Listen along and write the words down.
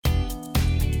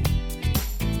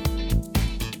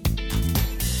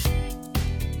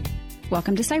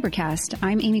Welcome to Cybercast.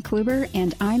 I'm Amy Kluber,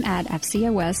 and I'm at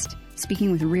AFCEA West, speaking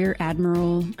with Rear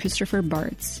Admiral Christopher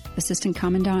Bartz, Assistant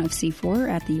Commandant of C4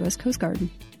 at the U.S. Coast Guard.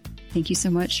 Thank you so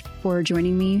much for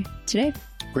joining me today.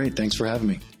 Great. Thanks for having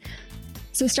me.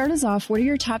 So start us off. What are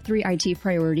your top 3 IT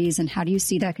priorities, and how do you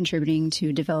see that contributing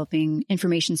to developing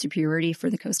information superiority for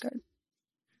the Coast Guard?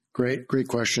 Great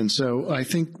question. So I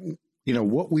think,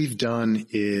 what we've done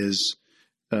is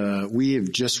we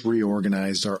have just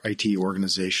reorganized our IT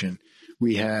organization.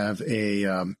 We have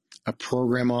a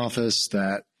program office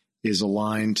that is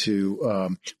aligned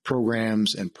to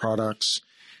programs and products.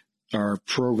 Our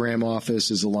program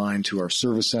office is aligned to our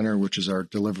service center, which is our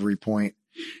delivery point.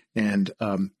 And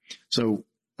so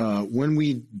when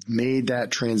we made that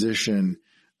transition,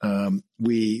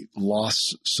 we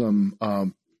lost some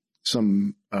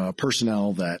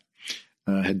personnel that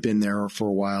had been there for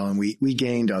a while, and we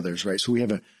gained others, right? So we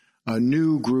have a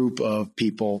new group of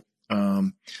people.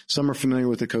 Some are familiar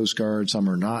with the Coast Guard, some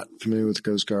are not familiar with the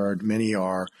Coast Guard. Many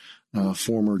are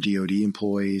former DoD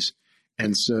employees.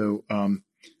 And so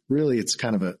really it's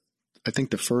kind of I think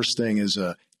the first thing is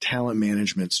a talent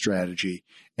management strategy.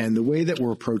 And the way that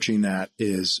we're approaching that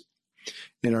is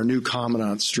in our new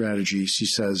commandant strategy, she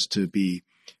says to be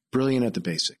brilliant at the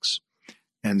basics.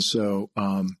 And so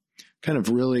kind of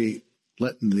really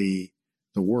letting the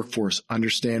workforce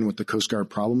understand what the Coast Guard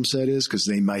problem set is, because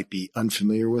they might be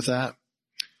unfamiliar with that.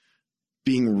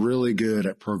 Being really good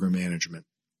at program management.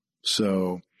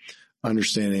 So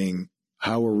understanding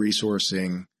how we're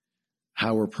resourcing,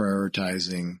 how we're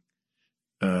prioritizing,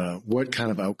 what kind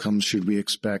of outcomes should we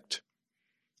expect?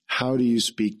 How do you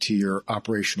speak to your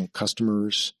operational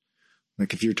customers?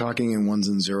 Like if you're talking in ones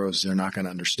and zeros, they're not going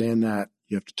to understand that.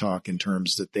 You have to talk in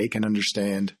terms that they can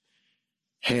understand.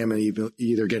 Hey, I'm going to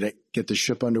either get the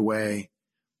ship underway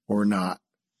or not.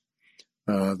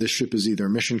 This ship is either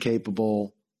mission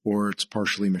capable, or it's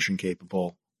partially mission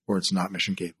capable, or it's not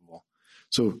mission capable.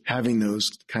 So having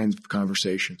those kinds of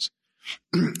conversations.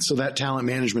 So that talent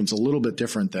management's a little bit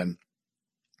different than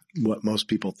what most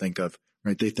people think of,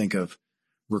 right? They think of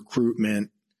recruitment,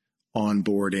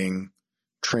 onboarding,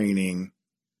 training,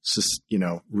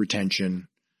 retention.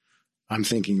 I'm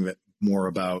thinking more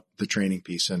about the training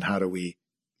piece and how do we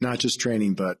not just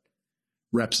training, but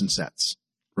reps and sets,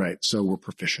 right? So we're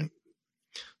proficient.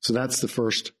 So that's the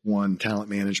first one, talent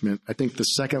management. I think the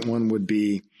second one would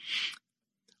be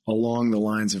along the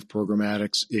lines of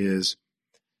programmatics is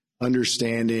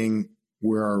understanding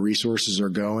where our resources are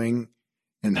going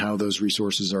and how those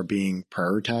resources are being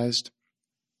prioritized.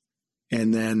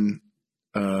 And then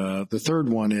the third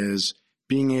one is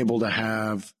being able to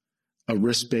have a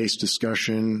risk-based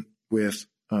discussion with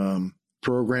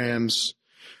programs,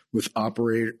 with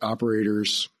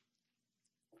operators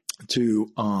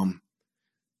to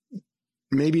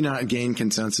maybe not gain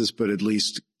consensus, but at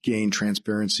least gain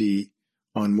transparency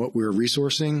on what we're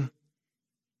resourcing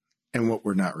and what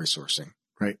we're not resourcing,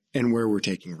 right? And where we're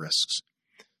taking risks.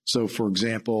 So, for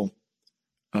example,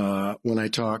 when I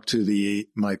talk to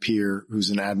my peer,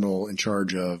 who's an admiral in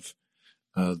charge of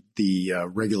the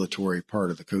regulatory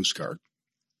part of the Coast Guard,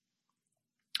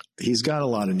 he's got a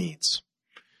lot of needs.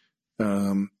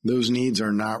 Those needs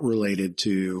are not related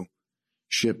to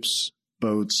ships,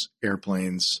 boats,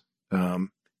 airplanes.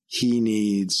 He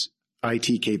needs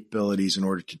IT capabilities in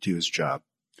order to do his job.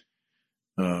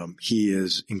 He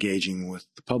is engaging with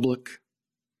the public.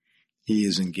 He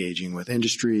is engaging with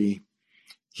industry.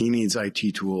 He needs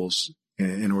IT tools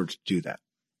in order to do that.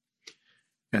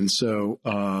 And so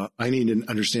I need to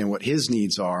understand what his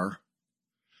needs are,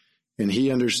 and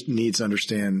he needs to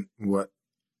understand what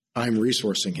I'm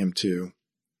resourcing him to.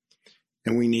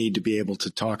 And we need to be able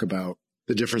to talk about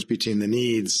the difference between the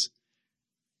needs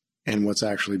and what's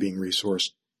actually being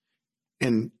resourced.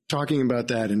 And talking about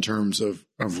that in terms of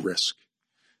risk.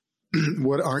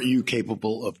 What aren't you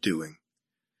capable of doing?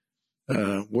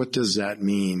 What does that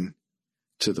mean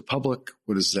to the public?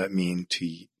 What does that mean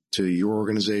to your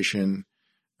organization?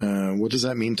 What does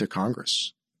that mean to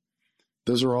Congress?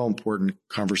 Those are all important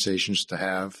conversations to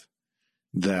have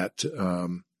that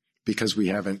because we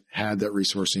haven't had that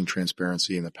resourcing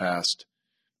transparency in the past,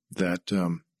 that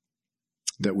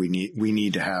we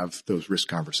need to have those risk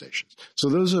conversations. So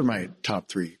those are my top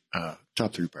three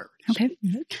priorities. Okay.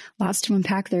 Lots to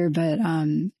unpack there, but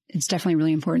it's definitely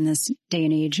really important in this day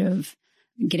and age of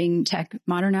getting tech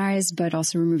modernized, but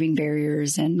also removing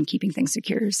barriers and keeping things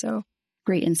secure. So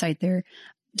great insight there.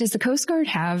 Does the Coast Guard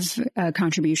have a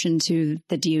contribution to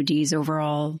the DoD's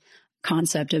overall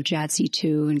concept of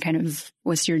JADC2, and kind of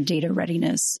what's your data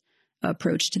readiness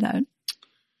approach to that?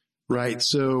 Right.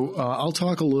 So I'll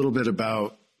talk a little bit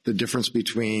about the difference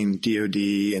between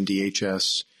DoD and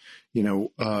DHS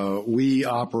we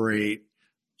operate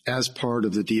as part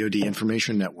of the DoD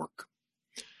Information Network.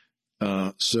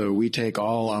 So we take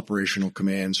all operational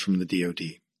commands from the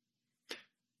DoD.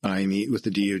 I meet with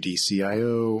the DoD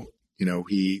CIO.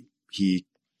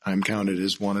 I'm counted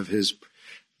as one of his,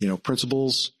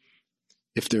 principals.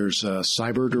 If there's a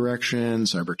cyber direction,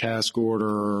 cyber task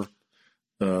order,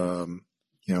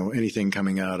 anything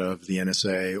coming out of the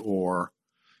NSA or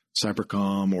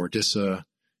Cybercom or DISA,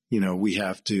 we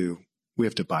have to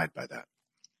abide by that.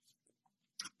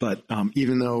 But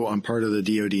even though I'm part of the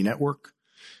DoD network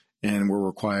and we're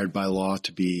required by law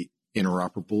to be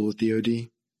interoperable with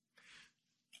DoD,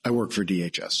 I work for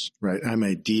DHS, right? I'm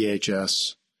a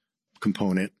DHS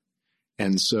component.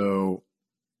 And so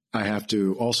I have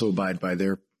to also abide by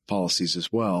their policies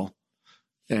as well.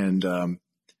 And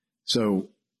so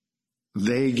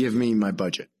they give me my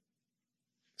budget.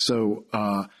 So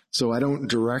I don't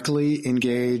directly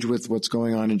engage with what's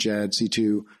going on in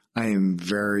JADC2. I am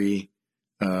very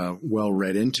well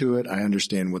read into it. I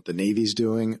understand what the Navy's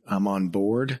doing. I'm on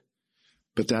board.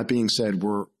 But that being said,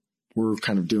 we're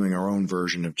kind of doing our own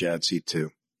version of JADC2.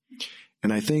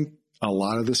 And I think a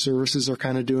lot of the services are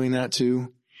kind of doing that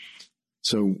too.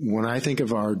 So when I think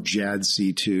of our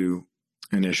JADC2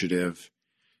 initiative,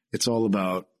 it's all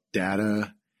about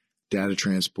data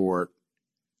transport,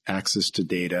 access to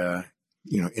data,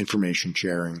 information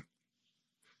sharing,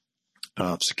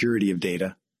 security of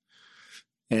data.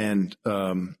 And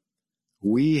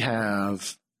we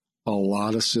have a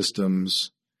lot of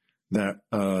systems that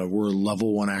were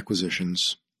level 1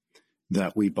 acquisitions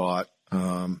that we bought,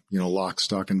 lock,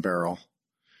 stock, and barrel.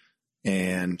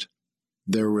 And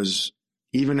there was,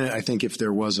 even I think if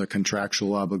there was a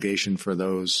contractual obligation for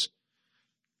those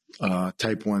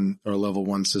type 1 or level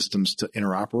 1 systems to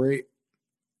interoperate,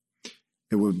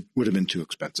 it would have been too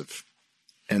expensive.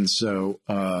 And so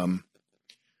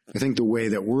I think the way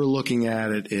that we're looking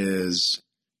at it is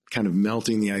kind of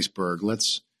melting the iceberg.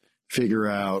 Let's figure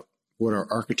out what our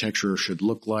architecture should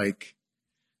look like.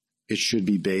 It should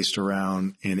be based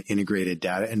around an integrated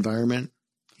data environment,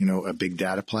 a big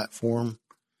data platform.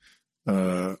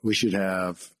 We should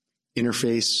have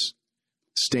interface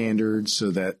standards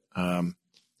so that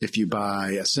if you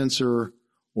buy a sensor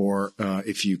or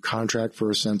if you contract for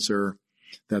a sensor,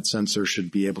 that sensor should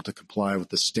be able to comply with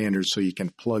the standards so you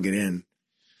can plug it in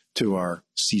to our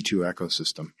C2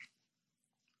 ecosystem.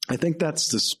 I think that's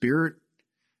the spirit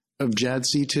of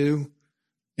JADC2.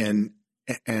 And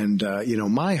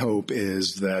my hope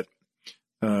is that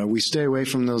we stay away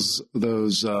from those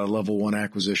level 1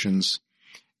 acquisitions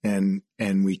and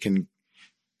we can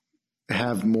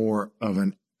have more of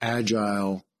an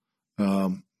agile,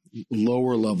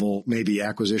 lower level, maybe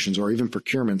acquisitions or even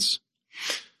procurements.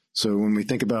 So when we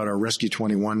think about our Rescue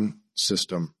 21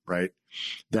 system, right,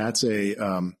 that's a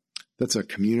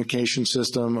communication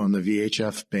system on the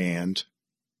VHF band.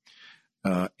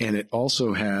 And it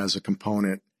also has a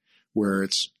component where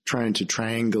it's trying to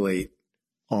triangulate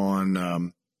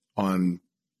on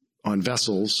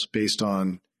vessels based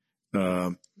on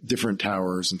different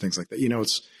towers and things like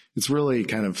that. It's really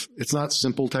kind of, it's not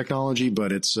simple technology,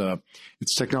 but it's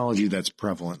technology that's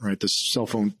prevalent, right? The cell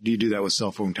phone, you do that with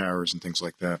cell phone towers and things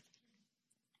like that.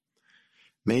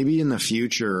 Maybe in the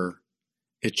future,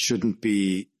 it shouldn't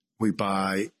be we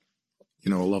buy, a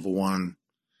level 1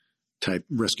 type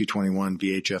Rescue 21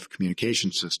 VHF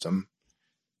communication system.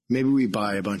 Maybe we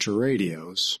buy a bunch of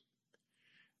radios.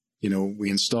 We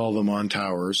install them on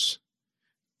towers.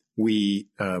 We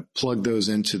plug those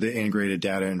into the integrated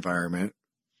data environment.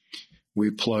 We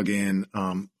plug in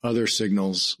other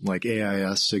signals like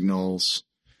AIS signals.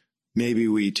 Maybe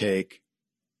we take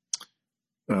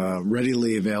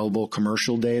readily available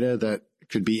commercial data that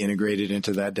could be integrated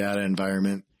into that data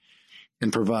environment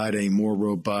and provide a more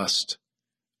robust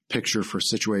picture for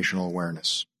situational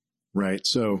awareness, right?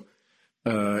 So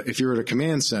if you're at a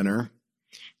command center,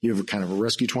 you have a kind of a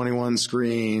Rescue 21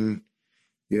 screen,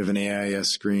 you have an AIS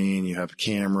screen, you have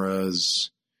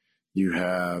cameras, you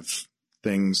have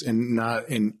things, and not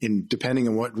in depending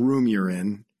on what room you're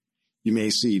in, you may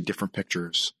see different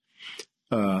pictures.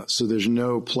 So there's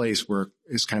no place where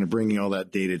it's kind of bringing all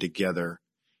that data together.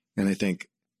 And I think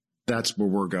that's where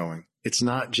we're going. It's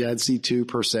not JADC2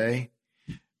 per se,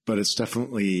 but it's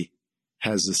definitely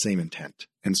has the same intent.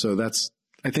 And so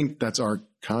I think that's our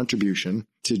contribution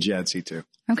to JADC2.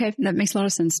 Okay. That makes a lot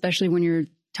of sense, especially when you're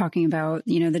talking about,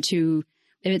 the two,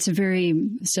 it's a very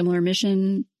similar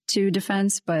mission to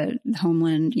defense, but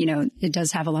Homeland, it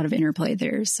does have a lot of interplay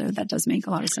there. So that does make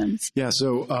a lot of sense. Yeah.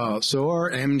 So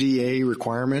our MDA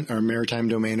requirement, our Maritime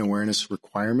Domain Awareness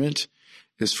requirement,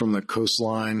 is from the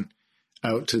coastline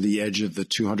out to the edge of the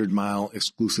 200-mile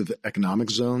exclusive economic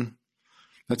zone.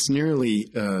 That's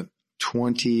nearly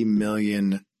 20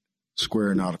 million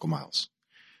square nautical miles.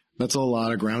 That's a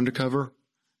lot of ground to cover.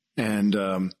 And,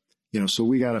 so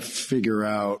we got to figure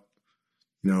out,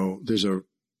 there's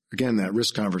that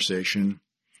risk conversation.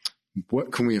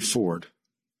 What can we afford,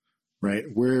 right?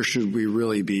 Where should we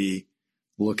really be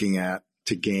looking at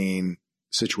to gain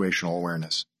situational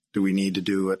awareness? Do we need to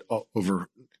do it over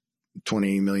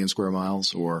 20 million square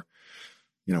miles, or,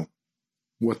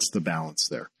 what's the balance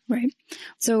there? Right.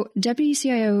 So Deputy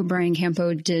CIO Brian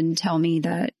Campo did tell me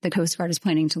that the Coast Guard is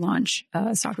planning to launch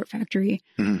a software factory.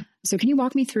 Mm-hmm. So can you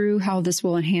walk me through how this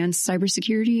will enhance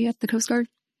cybersecurity at the Coast Guard?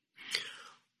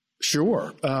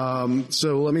 Sure.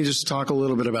 So let me just talk a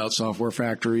little bit about Software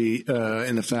Factory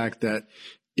and the fact that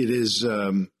it is,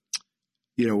 there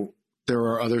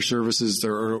are other services,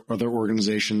 there are other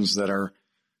organizations that are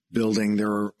building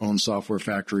their own software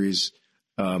factories.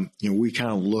 We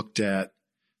kind of looked at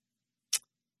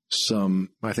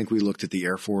I think we looked at the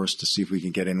Air Force to see if we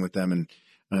could get in with them. And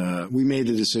we made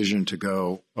the decision to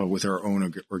go with our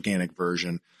own organic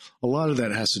version. A lot of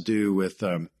that has to do with,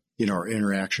 our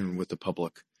interaction with the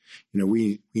public.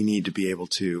 We need to be able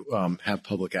to have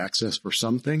public access for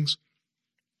some things.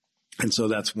 And so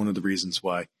that's one of the reasons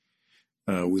why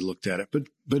we looked at it. But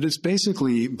it's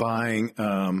basically buying,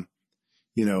 a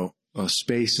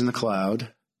space in the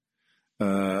cloud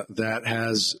that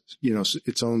has,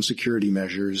 its own security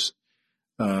measures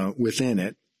within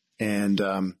it, and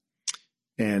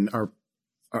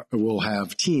we'll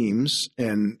have teams,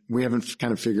 and we haven't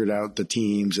kind of figured out the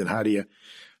teams and how do you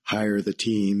hire the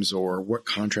teams, or what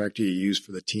contract do you use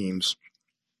for the teams,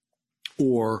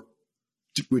 or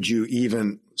would you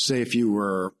even say if you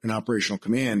were an operational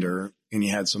commander and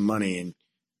you had some money and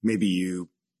maybe you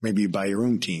buy your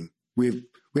own team. We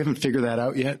haven't figured that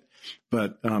out yet.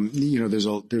 But, there's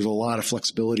a lot of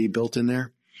flexibility built in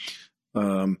there.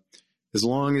 As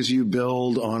long as you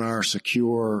build on our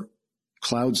secure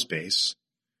cloud space,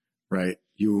 right,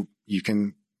 you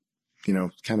can,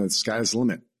 kind of the sky's the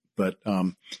limit. But,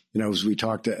 as we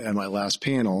talked at my last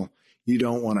panel, you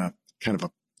don't want to kind of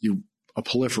a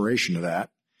proliferation of that.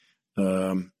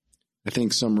 I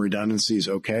think some redundancy is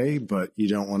okay, but you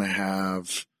don't want to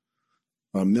have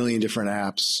a million different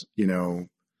apps,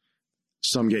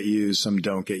 some get used, some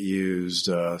don't get used,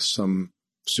 some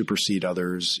supersede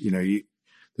others.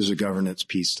 There's a governance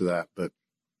piece to that. But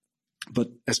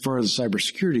as far as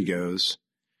cybersecurity goes,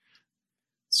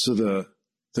 so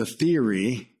the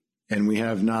theory, and we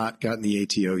have not gotten the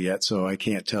ATO yet, so I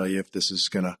can't tell you if this is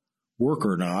going to work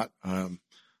or not.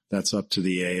 That's up to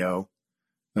the AO,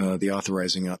 the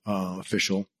authorizing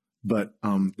official. But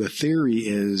the theory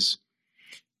is,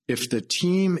 if the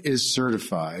team is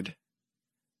certified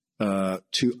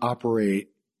to operate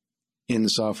in the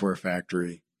software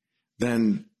factory,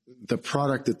 then the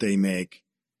product that they make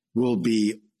will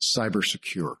be cyber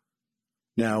secure.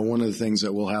 Now, one of the things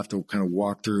that we'll have to kind of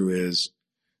walk through is,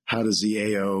 how does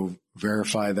the AO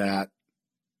verify that?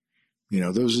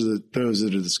 Those are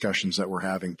the discussions that we're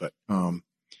having. But and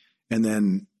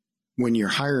then when you're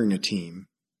hiring a team,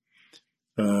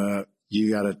 you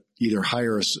got to either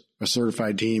hire a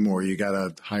certified team, or you got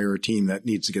to hire a team that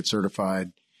needs to get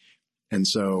certified. And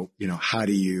so, how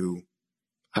do you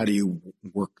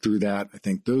work through that? I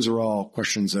think those are all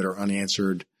questions that are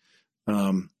unanswered.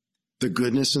 The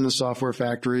goodness in the software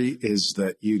factory is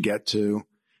that you get to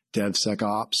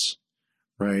DevSecOps,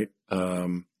 right?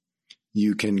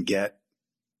 You can get,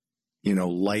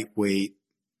 lightweight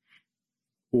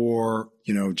or,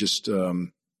 just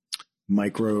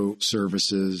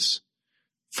microservices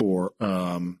for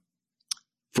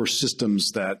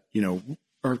systems that,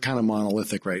 are kind of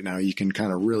monolithic right now. You can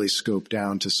kind of really scope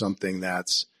down to something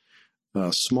that's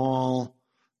small,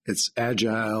 it's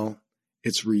agile,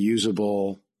 it's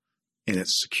reusable, and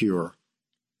it's secure.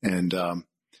 And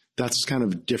that's kind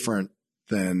of different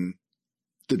than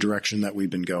the direction that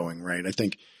we've been going, right? I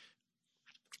think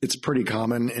it's pretty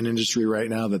common in industry right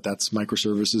now that's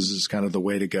microservices is kind of the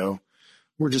way to go.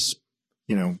 We're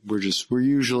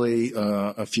usually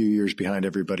a few years behind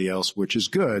everybody else, which is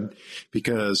good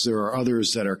because there are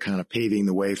others that are kind of paving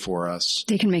the way for us.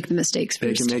 They can make the mistakes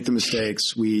first. They can make the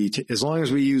mistakes. As long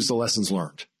as we use the lessons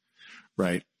learned,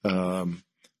 right?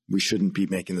 We shouldn't be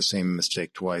making the same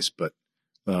mistake twice, but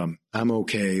I'm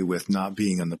okay with not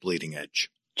being on the bleeding edge.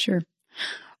 Sure.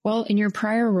 Well, in your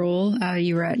prior role,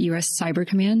 you were at U.S. Cyber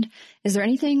Command. Is there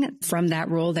anything from that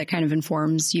role that kind of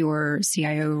informs your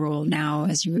CIO role now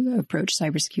as you approach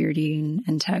cybersecurity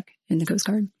and tech in the Coast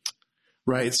Guard?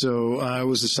 Right. So I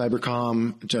was the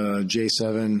Cybercom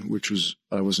J7,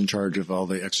 I was in charge of all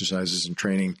the exercises and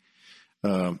training.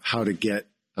 how to get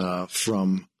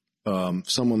from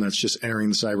someone that's just entering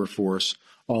the cyber force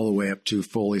all the way up to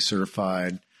fully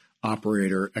certified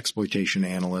operator, exploitation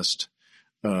analyst.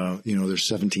 There's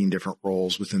 17 different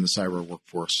roles within the cyber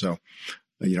workforce. So,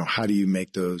 how do you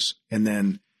make those? And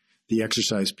then the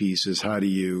exercise piece is how do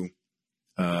you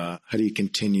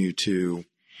continue to,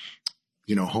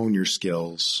 hone your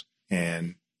skills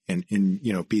and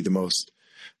be the most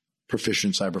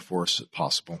proficient cyber force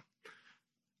possible.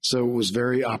 So it was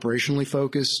very operationally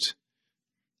focused.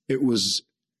 It was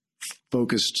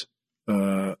focused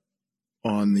on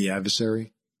the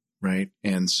adversary, right?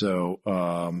 And so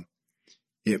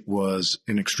it was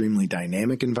an extremely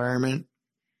dynamic environment.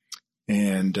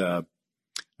 And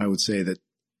I would say that,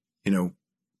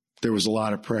 there was a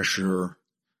lot of pressure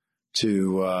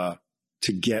to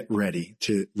get ready.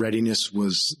 Readiness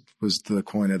was the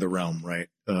coin of the realm, right?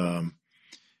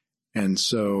 And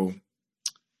so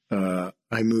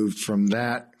I moved from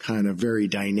that kind of very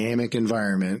dynamic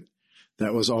environment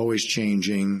that was always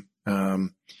changing, where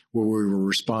we were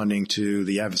responding to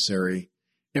the adversary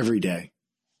every day,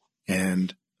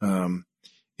 and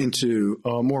into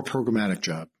a more programmatic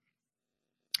job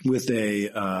with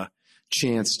a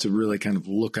chance to really kind of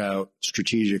look out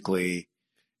strategically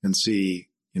and see,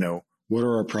 what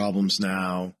are our problems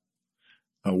now?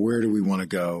 Where do we want to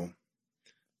go?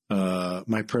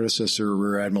 My predecessor,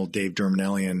 Rear Admiral Dave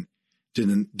Dermanelian,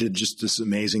 did just this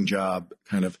amazing job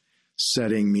kind of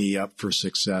setting me up for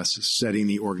success, setting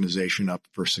the organization up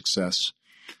for success.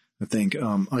 I think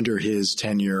under his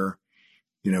tenure,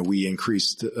 we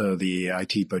increased the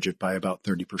IT budget by about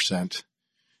 30%.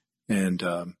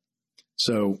 And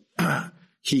so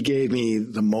he gave me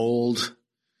the mold,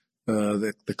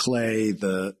 the clay,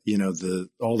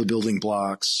 all the building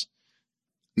blocks.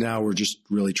 Now we're just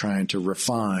really trying to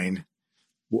refine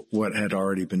what had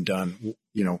already been done.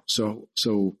 So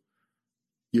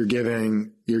you're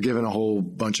given a whole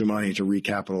bunch of money to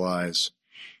recapitalize.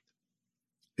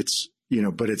 It's,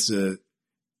 but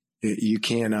you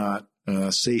cannot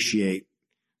satiate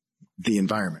the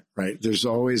environment, right? There's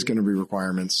always going to be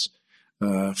requirements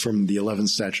from the 11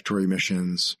 statutory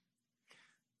missions,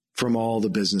 from all the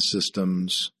business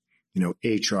systems,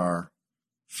 HR,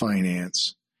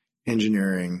 finance,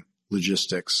 engineering,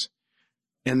 logistics,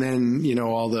 and then,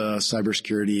 all the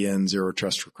cybersecurity and zero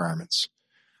trust requirements.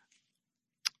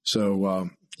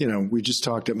 So, we just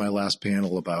talked at my last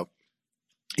panel about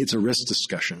it's a risk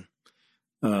discussion.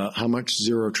 How much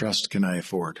zero trust can I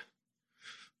afford?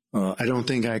 I don't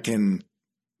think I can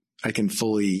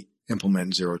fully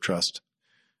implement zero trust.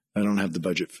 I don't have the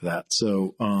budget for that.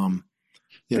 So, but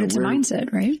it's a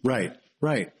mindset, right?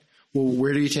 Right. Well,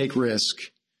 where do you take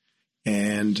risk,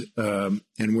 and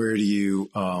where do you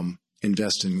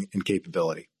invest in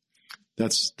capability?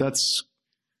 That's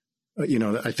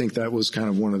I think that was kind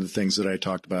of one of the things that I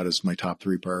talked about as my top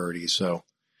 3 priorities. So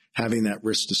having that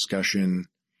risk discussion,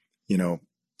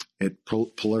 it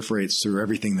proliferates through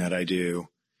everything that I do,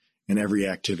 and every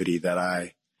activity that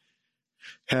I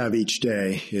have each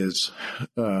day is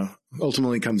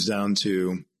ultimately comes down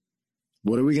to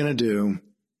what are we going to do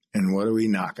and what are we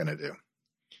not going to do?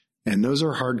 And those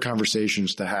are hard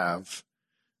conversations to have.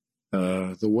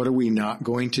 The what are we not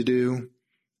going to do?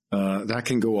 That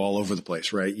can go all over the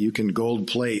place, right? You can gold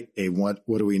plate a what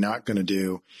are we not going to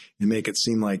do and make it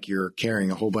seem like you're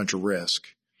carrying a whole bunch of risk.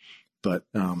 But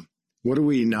what are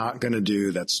we not going to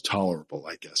do that's tolerable,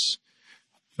 I guess?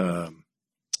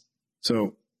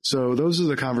 So those are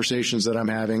the conversations that I'm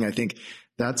having. I think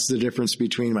that's the difference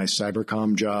between my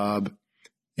cybercom job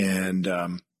and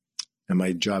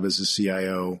my job as a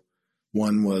CIO.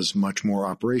 One was much more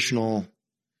operational.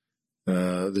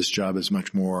 This job is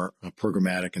much more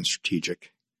programmatic and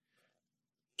strategic.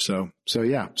 So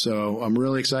I'm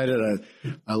really excited.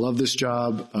 I love this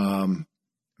job. I'm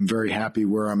very happy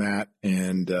where I'm at,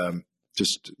 and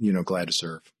just, glad to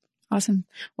serve. Awesome.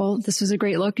 Well, this was a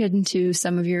great look into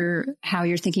some of how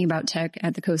you're thinking about tech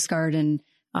at the Coast Guard, and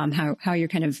how you're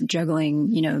kind of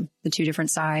juggling, the 2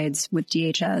 different sides with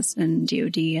DHS and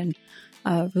DoD, and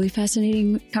really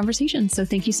fascinating conversation. So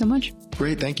thank you so much.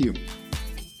 Great. Thank you.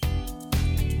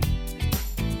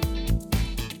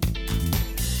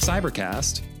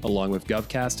 Cybercast, along with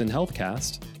GovCast and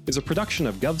HealthCast, is a production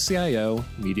of GovCIO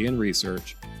Media and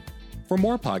Research. For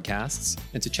more podcasts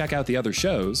and to check out the other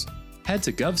shows, head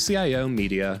to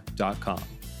govciomedia.com.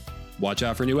 Watch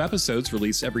out for new episodes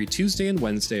released every Tuesday and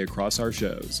Wednesday across our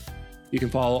shows. You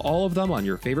can follow all of them on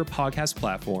your favorite podcast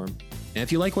platform. And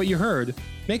if you like what you heard,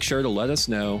 make sure to let us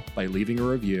know by leaving a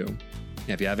review. And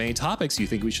if you have any topics you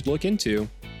think we should look into,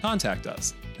 contact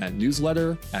us at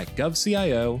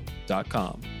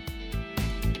newsletter@govcio.com.